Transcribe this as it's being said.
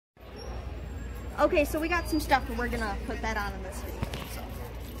Okay, so we got some stuff and we're gonna put that on in this video.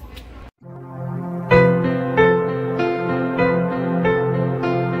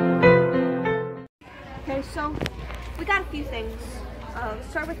 Okay, so we got a few things.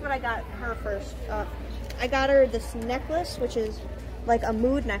 Start with what I got her first. I got her this necklace, which is like a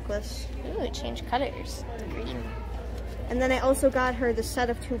mood necklace. Ooh, it changed colors. Green. And then I also got her the set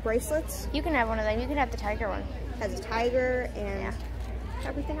of 2 bracelets. You can have one of them. You can have the tiger one. Has a tiger and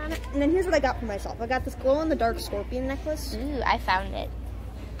everything on it. And then here's what I got for myself. I got this glow-in-the-dark scorpion necklace. Ooh, I found it.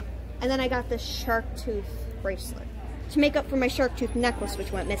 And then I got this shark tooth bracelet to make up for my shark tooth necklace,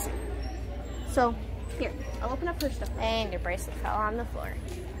 which went missing. So, here, I'll open up her stuff. And your bracelet fell on the floor.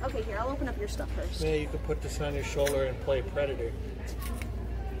 Okay, here, I'll open up your stuff first. Yeah, you could put this on your shoulder and play Predator.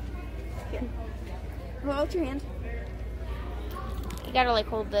 Here. Hold out your hand. You gotta like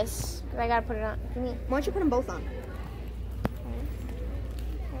hold this, because I gotta put it on. Why don't you put them both on?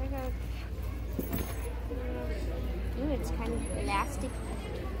 Ooh, it's kind of elastic.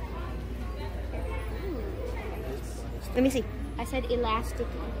 Let me see. I said elastic.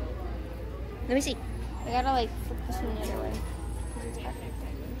 Let me see. I gotta like flip this one the other way. It's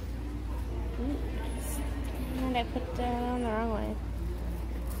ooh. And I put that on the wrong way.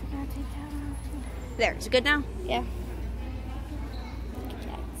 I gotta take that off. There, is it good now? Yeah.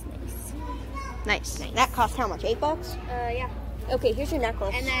 Nice. That cost how much? $8? Yeah. Okay, here's your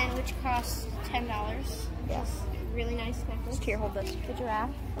necklace. And then which costs $10. Yes. Really nice necklace. Here, hold this. The giraffe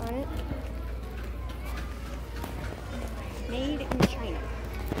on it. Made in China.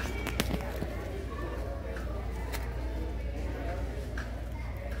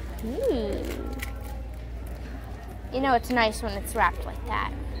 Ooh. You know it's nice when it's wrapped like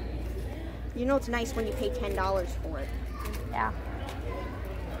that. You know it's nice when you pay $10 for it. Yeah.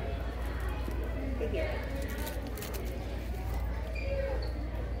 Here.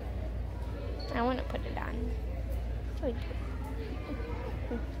 I want to put it on.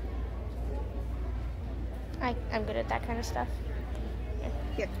 I'm good at that kind of stuff.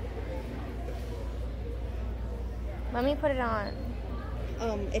 Here. Let me put it on.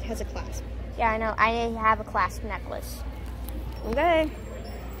 It has a clasp. Yeah, I know. I have a clasp necklace. Okay.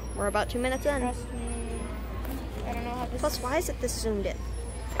 We're about 2 minutes in. Trust me. I don't know how this... Plus, why is it this zoomed in?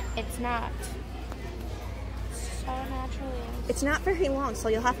 It's not. So naturally. It's not very long, so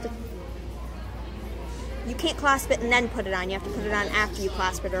you'll have to... You can't clasp it and then put it on. You have to put it on after you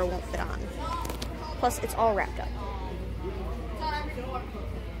clasp it or it won't fit on. Plus, it's all wrapped up.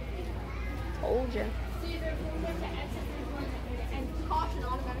 Told you.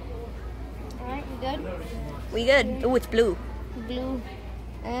 Alright, we good? We good. Oh, it's blue. Blue.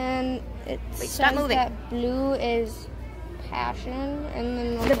 And it stop moving. That blue is passion, and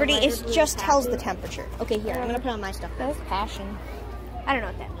then Liberty is just tells the temperature. Okay, here, I'm gonna put on my stuff. That's passion. I don't know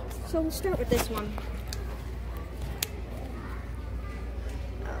what that means. So we'll start with this one.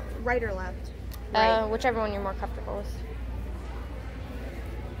 Right or left? Right. Whichever one you're more comfortable with.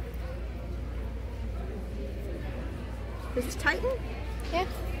 Does this tighten? Yeah.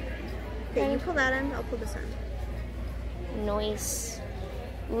 Okay, you pull that in, I'll pull this in. Nice.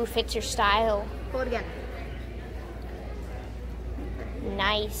 Ooh, fits your style. Pull it again.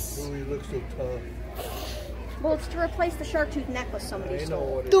 Nice. Oh, you look so tough. Well, it's to replace the shark tooth necklace somebody I know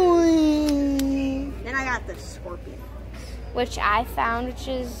stole. what it is. Then I got this scorpion. Which I found, which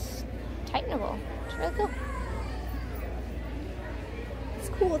is tightenable. It's really cool. It's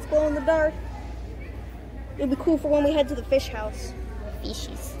cool, it's glow in the dark. It'll be cool for when we head to the fish house.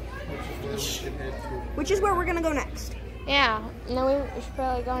 Fishies. Which is where we're gonna go next. Yeah, no, we should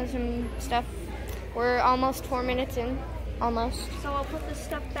probably go on some stuff. We're almost 4 minutes in. Almost. So I'll put this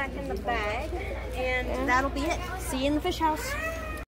stuff back in the bag, and that'll be it. See you in the fish house.